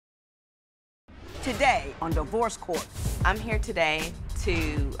Today on Divorce Court. I'm here today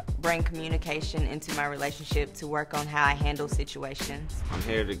to bring communication into my relationship, to work on how I handle situations. I'm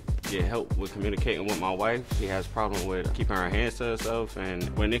here to get help with communicating with my wife. She has a problem with keeping her hands to herself, and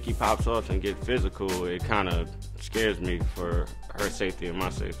when Nikki pops off and gets physical, it kind of scares me for her safety and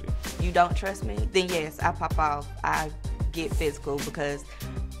my safety. You don't trust me? Then yes, I pop off. I get physical because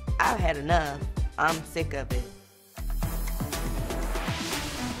I've had enough. I'm sick of it.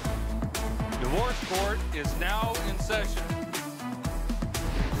 Divorce Court is now in session.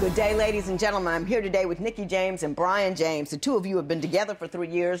 Good day, ladies and gentlemen. I'm here today with Nikki James and Brian James. The two of you have been together for 3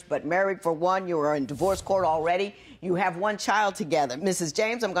 years, but married for one. You are in divorce court already. You have one child together. Mrs.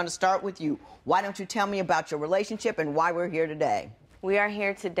 James, I'm going to start with you. Why don't you tell me about your relationship and why we're here today? We are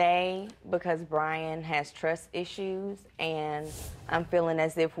here today because Brian has trust issues, and I'm feeling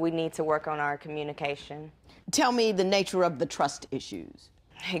as if we need to work on our communication. Tell me the nature of the trust issues.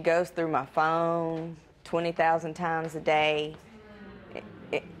 He goes through my phone 20,000 times a day.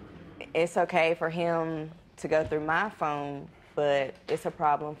 It's okay for him to go through my phone, but it's a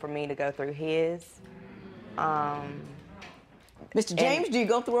problem for me to go through his. Mr. James, do you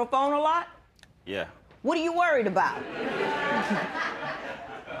go through her phone a lot? Yeah. What are you worried about?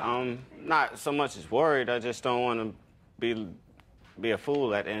 Not so much as worried. I just don't want to be a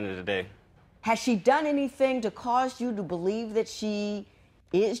fool at the end of the day. Has she done anything to cause you to believe that she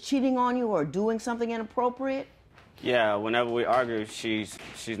is cheating on you or doing something inappropriate? Yeah, whenever we argue, she's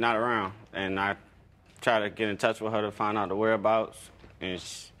not around, and I try to get in touch with her to find out the whereabouts, and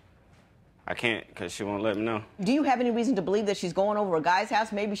I can't because she won't let me know. Do you have any reason to believe that she's going over a guy's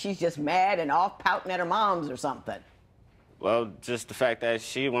house? Maybe she's just mad and off pouting at her mom's or something. Well, just the fact that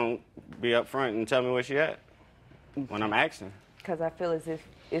she won't be up front and tell me where she at when I'm asking. Because I feel as if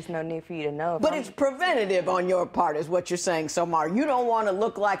it's no need for you to know. But it's preventative on your part is what you're saying, Somar. You don't want to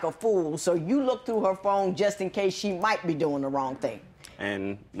look like a fool, so you look through her phone just in case she might be doing the wrong thing.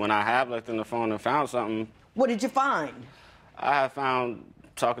 And when I have looked in the phone and found something... What did you find? I have found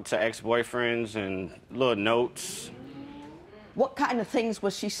talking to ex-boyfriends and little notes. What kind of things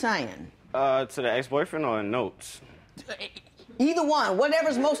was she saying? To the ex-boyfriend or notes? Either one,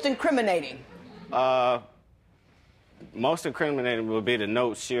 whatever's most incriminating. Most incriminating would be the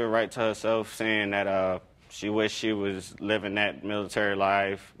notes she would write to herself saying that she wished she was living that military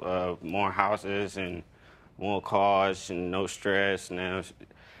life, more houses and more cars and no stress, and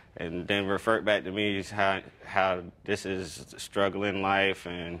then revert back to me how this is a struggling life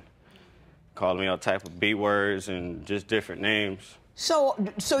and calling me all type of B words and just different names. So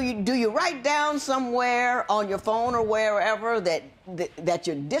do you write down somewhere on your phone or wherever that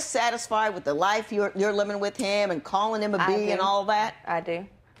you're dissatisfied with the life you're living with him and calling him a B and all that? I do,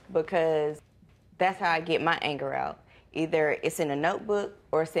 because that's how I get my anger out. Either it's in a notebook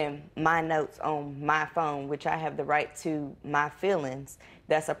or it's in my notes on my phone, which I have the right to my feelings.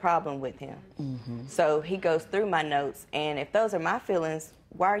 That's a problem with him. Mm-hmm. So he goes through my notes, and if those are my feelings,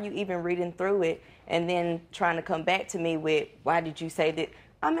 why are you even reading through it and then trying to come back to me with, why did you say that?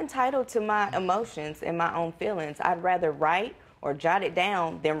 I'm entitled to my emotions and my own feelings. I'd rather write or jot it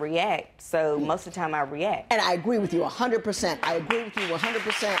down than react. So most of the time I react. And I agree with you 100%. I agree with you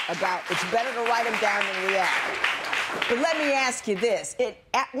 100% about it's better to write them down than react. But let me ask you this.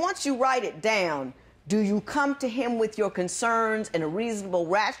 Once you write it down, do you come to him with your concerns in a reasonable,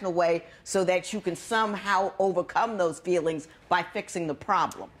 rational way so that you can somehow overcome those feelings by fixing the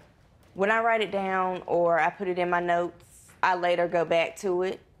problem? When I write it down or I put it in my notes, I later go back to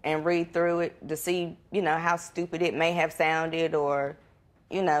it and read through it to see, you know, how stupid it may have sounded, or,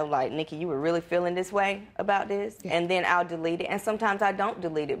 you know, like, Nikki, you were really feeling this way about this? Yeah. And then I'll delete it. And sometimes I don't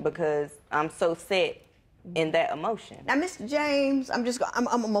delete it because I'm so set in that emotion. Now, Mr. James, I'm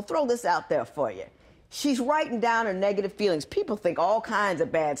going to throw this out there for you. She's writing down her negative feelings. People think all kinds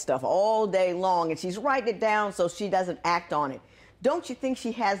of bad stuff all day long, and she's writing it down so she doesn't act on it. Don't you think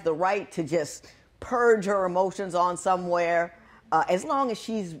she has the right to just purge her emotions on somewhere? As long as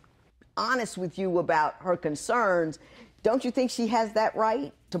she's honest with you about her concerns, don't you think she has that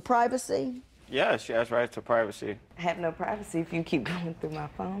right to privacy? Yeah, she has right to privacy. I have no privacy if you keep going through my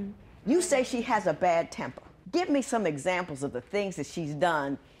phone. You say she has a bad temper. Give me some examples of the things that she's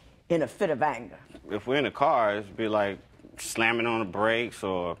done in a fit of anger. If we're in the car, it'd be like slamming on the brakes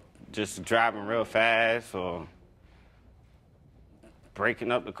or just driving real fast or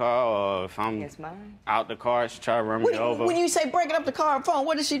breaking up the car, or if I'm out the car, she try to run me over. When you say breaking up the car and phone,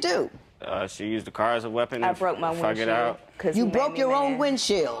 what does she do? She used the car as a weapon. I broke my windshield. If I get out. You broke your own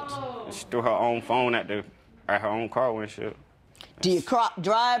windshield? She threw her own phone at her own car windshield. Do you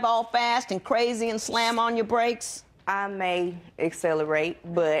drive all fast and crazy and slam on your brakes? I may accelerate,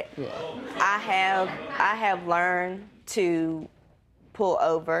 but I have learned to pull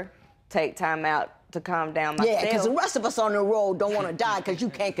over, take time out to calm down myself. Yeah, because the rest of us on the road don't want to die because you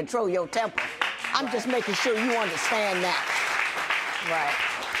can't control your temper. I'm just making sure you understand that.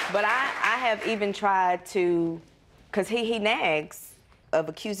 Right. But I have even tried to, because he nags of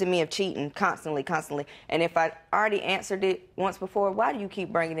accusing me of cheating constantly. And if I already answered it once before, why do you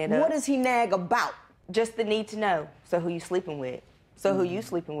keep bringing it up? What does he nag about? Just the need to know. So who you sleeping with? So who you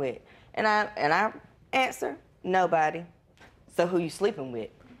sleeping with? And I answer, nobody. So who you sleeping with?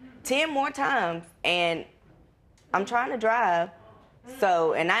 10 more times, and I'm trying to drive,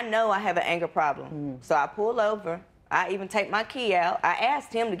 and I know I have an anger problem. So I pull over. I even take my key out. I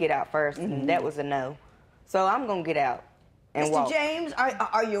asked him to get out first, and that was a no. So I'm going to get out and walk. Mr. James,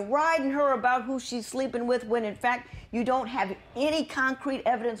 are you riding her about who she's sleeping with when, in fact, you don't have any concrete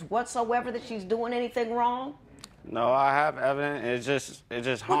evidence whatsoever that she's doing anything wrong? No, I have evidence. It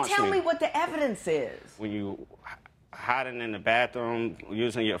just haunts me. Well, tell me what the evidence is. When you hiding in the bathroom,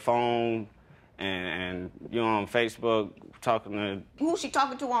 using your phone, and you're on Facebook talking to... Who's she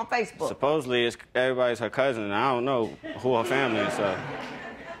talking to on Facebook? Supposedly, everybody's her cousin, and I don't know who her family is, so...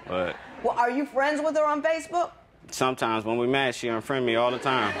 But... Well, are you friends with her on Facebook? Sometimes when we mad, she unfriend me all the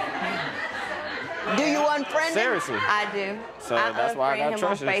time. Do you unfriend him? Seriously. I do. So that's why I got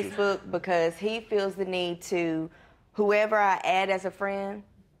trust him on issues. Facebook because he feels the need to, whoever I add as a friend,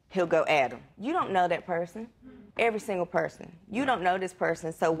 he'll go add him. You don't know that person. Every single person. You don't know this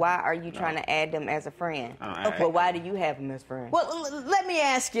person, so why are you trying to add them as a friend? Okay. Well, why do you have them as friends? Well, let me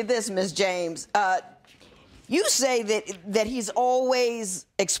ask you this, Ms. James. You say that he's always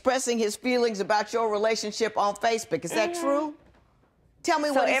expressing his feelings about your relationship on Facebook. Is that true? Tell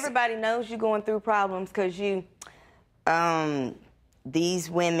me what. So everybody knows you're going through problems because these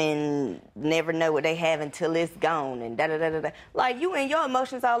women never know what they have until it's gone and da-da-da-da-da. Like, you and your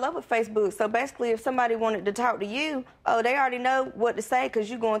emotions all over Facebook. So basically, if somebody wanted to talk to you, they already know what to say because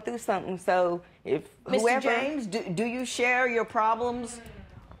you're going through something. So if whoever... Mr. James, do you share your problems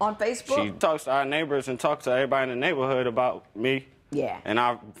on Facebook? She talks to our neighbors and talks to everybody in the neighborhood about me. Yeah. And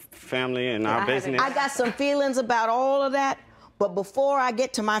our family and our business. I got some feelings about all of that, but before I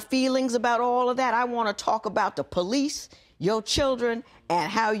get to my feelings about all of that, I want to talk about the police, your children,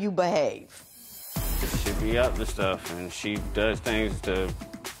 and how you behave. She be up to stuff, and she does things to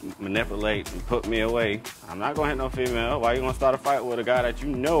manipulate and put me away. I'm not going to hit no female. Why you going to start a fight with a guy that you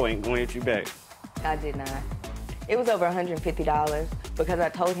know ain't going to hit you back? I did not. It was over $150 because I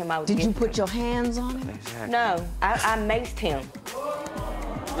told him I would. Did you put your hands on him? Exactly. No, I maced him.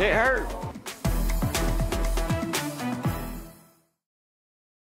 It hurt.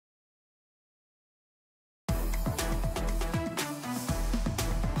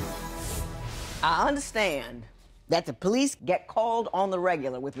 I understand that the police get called on the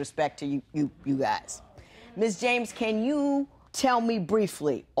regular with respect to you guys. Ms. James, can you tell me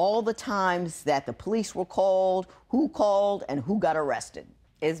briefly all the times that the police were called, and who got arrested?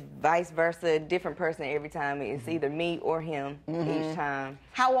 It's vice versa, different person every time. It's either me or him each time.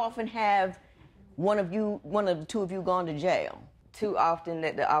 How often have one of the two of you gone to jail? Too often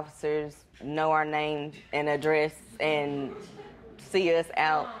that the officers know our name and address and see us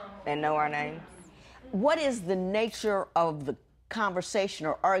out and know our names. What is the nature of the conversation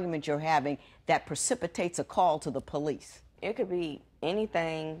or argument you're having that precipitates a call to the police? It could be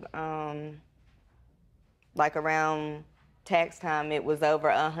anything. Like around tax time, it was over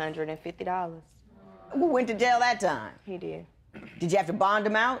 $150. Who went to jail that time? He did. Did you have to bond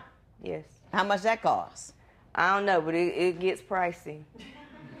him out? Yes. How much that cost? I don't know, but it gets pricey.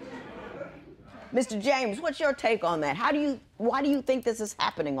 Mr. James, what's your take on that? Why do you think this is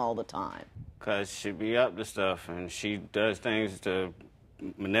happening all the time? Because she be up to stuff, and she does things to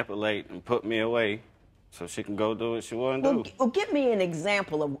manipulate and put me away so she can go do what she want to do. Well, give me an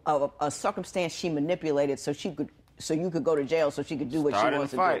example of a circumstance she manipulated so you could go to jail so she could do what she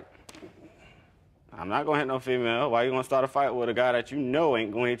wants to do. I'm not going to hit no female. Why you going to start a fight with a guy that you know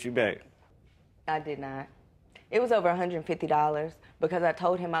ain't going to hit you back? I did not. It was over $150 because I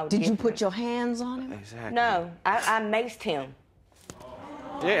told him I would. Did you put your hands on him? Exactly. No, I maced him.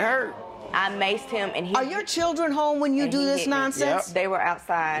 It hurt. I maced him, and he. Are your children home when you do this nonsense? Yep. They were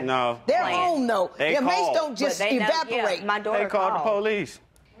outside. No. They're home, though. Your mace don't just evaporate. Yeah, my daughter They called the police.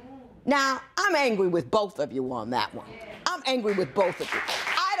 Now, I'm angry with both of you on that one. I'm angry with both of you.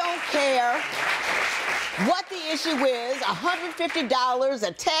 I don't care what the issue is, $150,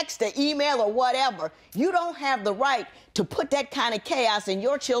 a text, an email, or whatever, you don't have the right to put that kind of chaos in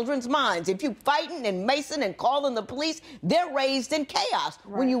your children's minds. If you fighting and macing and calling the police, they're raised in chaos.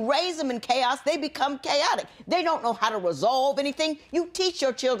 Right. When you raise them in chaos, they become chaotic. They don't know how to resolve anything. You teach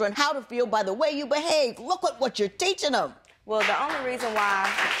your children how to feel by the way you behave. Look at what you're teaching them. Well, the only reason why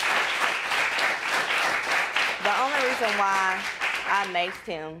I maced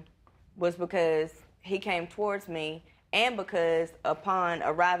him was because he came towards me, and because upon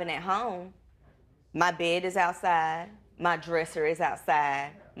arriving at home, my bed is outside, my dresser is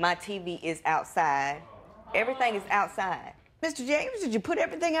outside, my TV is outside, everything is outside. Mr. James, did you put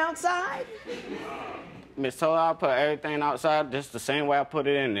everything outside? Miss told I put everything outside just the same way I put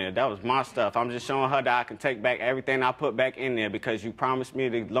it in there. That was my stuff. I'm just showing her that I can take back everything I put back in there because you promised me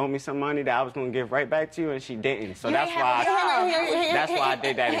to loan me some money that I was going to give right back to you, and she didn't. So that's why I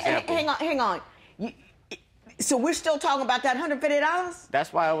did that example. Hang on. So we're still talking about that $150?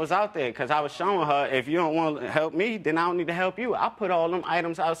 That's why I was out there, because I was showing her, if you don't want to help me, then I don't need to help you. I put all them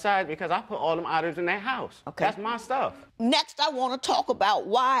items outside because I put all them items in that house. Okay. That's my stuff. Next, I want to talk about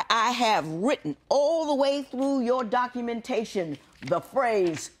why I have written all the way through your documentation the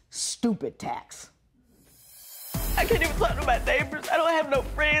phrase stupid tax. I can't even talk to my neighbors. I don't have no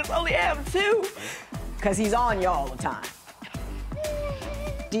friends. I only have two. Because he's on you all the time.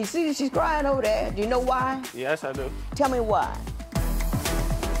 Do you see that she's crying over there? Do you know why? Yes, I do. Tell me why.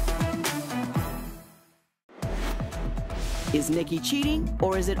 Is Nikki cheating,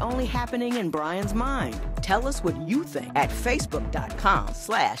 or is it only happening in Brian's mind? Tell us what you think at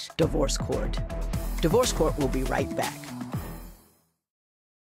facebook.com/Divorce Court. Divorce Court will be right back.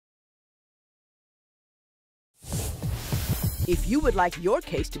 If you would like your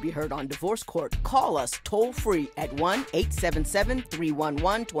case to be heard on Divorce Court, call us toll-free at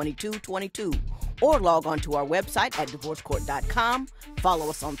 1-877-311-2222 or log on to our website at divorcecourt.com.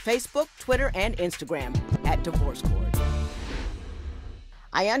 Follow us on Facebook, Twitter, and Instagram at Divorce Court.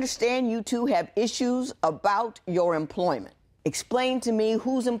 I understand you two have issues about your employment. Explain to me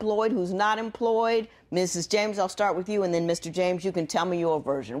who's employed, who's not employed. Mrs. James, I'll start with you, and then Mr. James, you can tell me your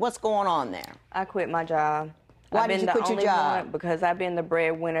version. What's going on there? I quit my job. Why did you quit your job? Because I've been the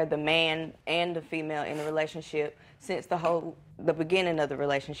breadwinner, the man and the female in the relationship since the beginning of the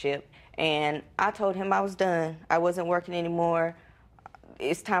relationship. And I told him I was done. I wasn't working anymore.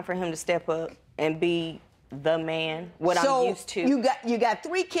 It's time for him to step up and be the man, what I'm used to. You got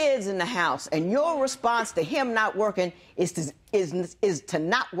 3 kids in the house, and your response to him not working is to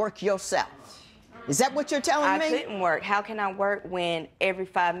not work yourself. Is that what you're telling me? I couldn't work. How can I work when every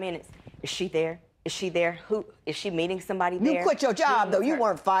 5 minutes, is she there? Is she there? Who is she meeting somebody there? You quit your job, though. You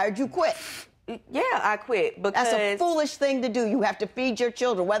weren't fired. You quit. Yeah, I quit because... That's a foolish thing to do. You have to feed your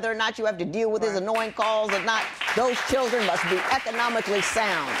children. Whether or not you have to deal with his annoying calls or not, those children must be economically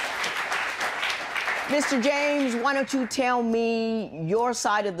sound. Mr. James, why don't you tell me your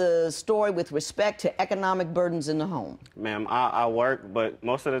side of the story with respect to economic burdens in the home? Ma'am, I work, but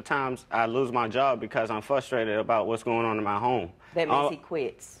most of the times I lose my job because I'm frustrated about what's going on in my home. That means he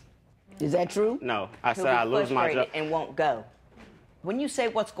quits. Is that true? No, I said I lose my job and won't go. When you say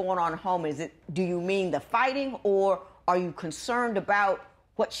what's going on at home, do you mean the fighting, or are you concerned about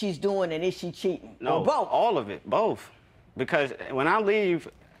what she's doing and is she cheating? No, or both? All of it, both. Because when I leave,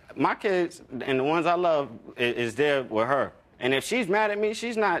 my kids and the ones I love is there with her. And if she's mad at me,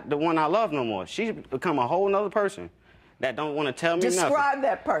 she's not the one I love no more. She's become a whole nother person that don't want to tell me nothing. Describe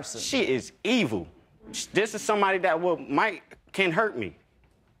that person. She is evil. This is somebody that can hurt me.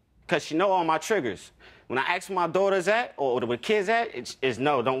 Because she know all my triggers. When I ask where my daughter's at or where kids at, it's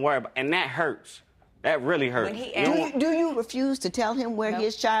no, don't worry about it. And that hurts. That really hurts. Do you refuse to tell him where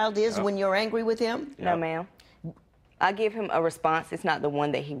his child is when you're angry with him? No, ma'am. I give him a response. It's not the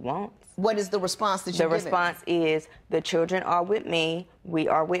one that he wants. What is the response that you give him? The response is, the children are with me, we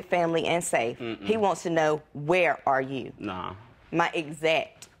are with family and safe. He wants to know, where are you? Nah. My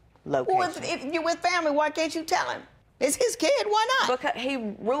exact location. Well, if you're with family, why can't you tell him? It's his kid, why not? Because he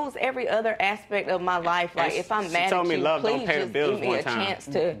rules every other aspect of my life. Like, if I'm mad at you, please just give me a chance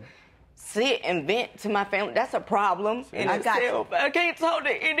to sit and vent to my family. That's a problem in itself. I can't talk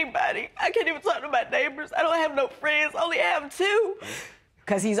to anybody. I can't even talk to my neighbors. I don't have no friends. I only have 2.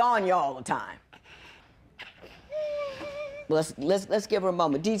 Because he's on you all the time. Let's give her a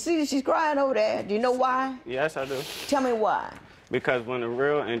moment. Do you see she's crying over there? Do you know why? Yes, I do. Tell me why. Because when the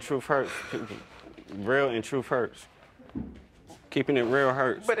real and truth hurts, real and truth hurts. Keeping it real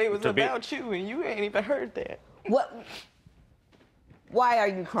hurts. But it was about you, and you ain't even heard that. What? Why are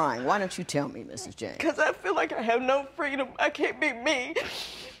you crying? Why don't you tell me, Mrs. James? Because I feel like I have no freedom. I can't be me.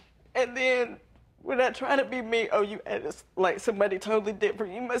 And then When I try to be me, oh, you act like somebody totally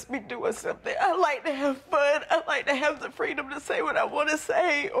different. You must be doing something. I like to have fun. I like to have the freedom to say what I want to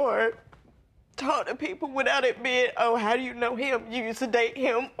say or talk to people without it being, oh, how do you know him? You used to date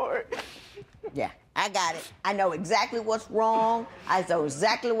him or... Yeah, I got it. I know exactly what's wrong. I know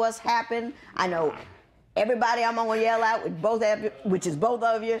exactly what's happened. I know everybody I'm going to yell out with both of you, which is both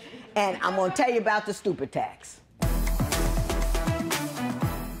of you, and I'm going to tell you about the stupid tax.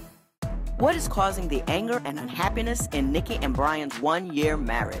 What is causing the anger and unhappiness in Nikki and Brian's one-year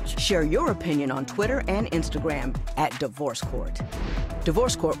marriage? Share your opinion on Twitter and Instagram at Divorce Court.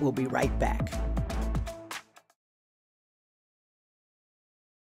 Divorce Court will be right back.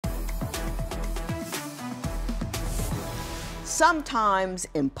 Sometimes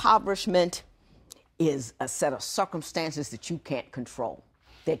impoverishment is a set of circumstances that you can't control,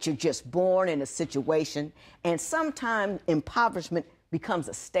 that you're just born in a situation, and sometimes impoverishment becomes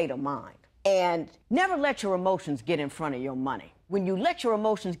a state of mind. And never let your emotions get in front of your money. When you let your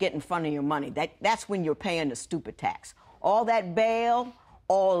emotions get in front of your money, that's when you're paying the stupid tax. All that bail,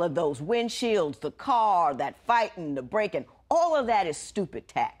 all of those windshields, the car, that fighting, the breaking, all of that is stupid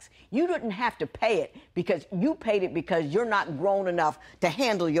tax. You didn't have to pay it because you paid it because you're not grown enough to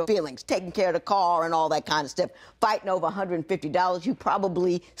handle your feelings, taking care of the car and all that kind of stuff. Fighting over $150, you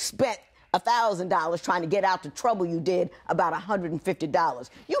probably spent $1,000 trying to get out the trouble you did about $150.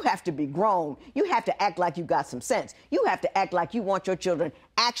 You have to be grown. You have to act like you got some sense. You have to act like you want your children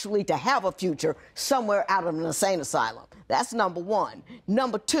actually to have a future somewhere out of an insane asylum. That's number one.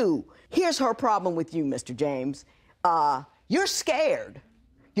 Number two, here's her problem with you, Mr. James. You're scared.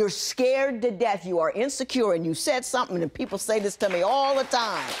 You're scared to death. You are insecure, and you said something, and people say this to me all the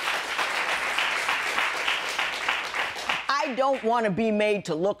time. I don't want to be made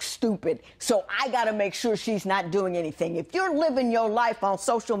to look stupid, so I got to make sure she's not doing anything. If you're living your life on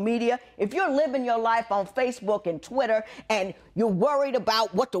social media, if you're living your life on Facebook and Twitter, and you're worried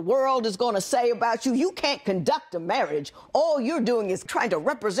about what the world is going to say about you, you can't conduct a marriage. All you're doing is trying to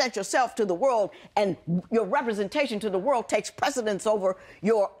represent yourself to the world, and your representation to the world takes precedence over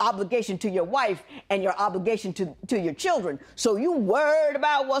your obligation to your wife and your obligation to your children. So you worried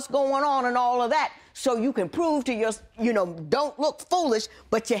about what's going on and all of that, so you can prove to your, don't look foolish,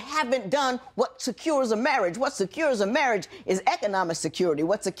 but you haven't done what secures a marriage. What secures a marriage is economic security.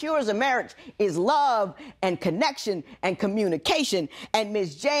 What secures a marriage is love and connection and communication. And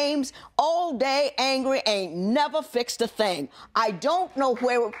Ms. James, all day angry ain't never fixed a thing. I don't know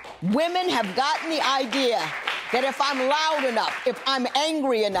where women have gotten the idea that if I'm loud enough, if I'm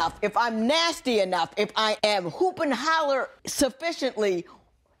angry enough, if I'm nasty enough, if I am hoop and holler sufficiently,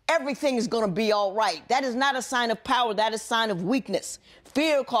 everything is going to be all right. That is not a sign of power. That is a sign of weakness.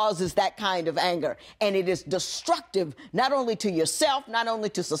 Fear causes that kind of anger, and it is destructive not only to yourself, not only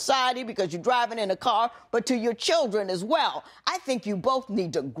to society because you're driving in a car, but to your children as well. I think you both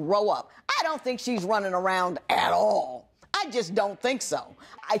need to grow up. I don't think she's running around at all. I just don't think so.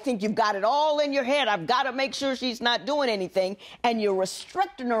 I think you've got it all in your head. I've got to make sure she's not doing anything, and you're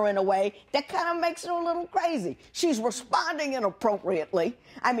restricting her in a way that kind of makes her a little crazy. She's responding inappropriately.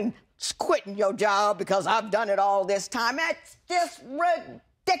 I mean, quitting your job because I've done it all this time. That's just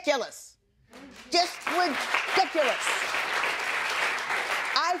ridiculous. Just ridiculous.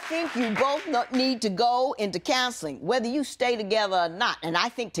 I think you both need to go into counseling, whether you stay together or not. And I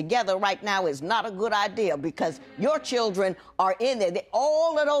think together right now is not a good idea because your children are in there.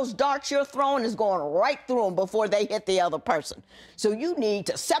 All of those darts you're throwing is going right through them before they hit the other person. So you need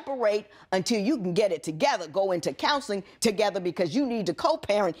to separate until you can get it together. Go into counseling together because you need to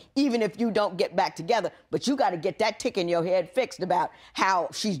co-parent even if you don't get back together. But you got to get that tick in your head fixed about how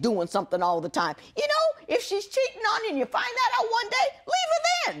she's doing something all the time. If she's cheating on you and you find that out one day, leave her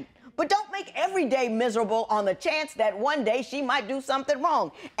then. But don't make every day miserable on the chance that one day she might do something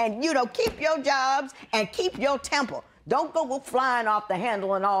wrong. And, keep your jobs and keep your temper. Don't go flying off the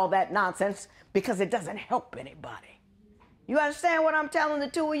handle and all that nonsense because it doesn't help anybody. You understand what I'm telling the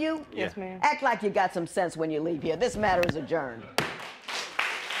two of you? Yes, ma'am. Act like you got some sense when you leave here. This matter is adjourned.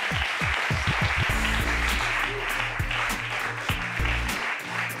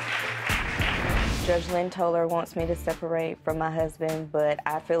 Judge Lynn Toller wants me to separate from my husband, but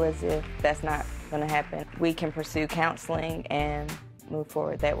I feel as if that's not going to happen. We can pursue counseling and move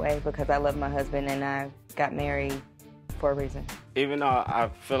forward that way because I love my husband and I got married for a reason. Even though I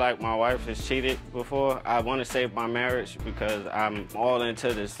feel like my wife has cheated before, I want to save my marriage because I'm all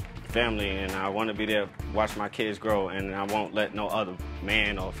into this family and I want to be there, watch my kids grow, and I won't let no other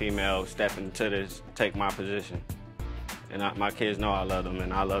man or female step into this, take my position. And my kids know I love them,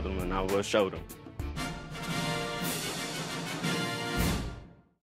 and I love them, and I will show them.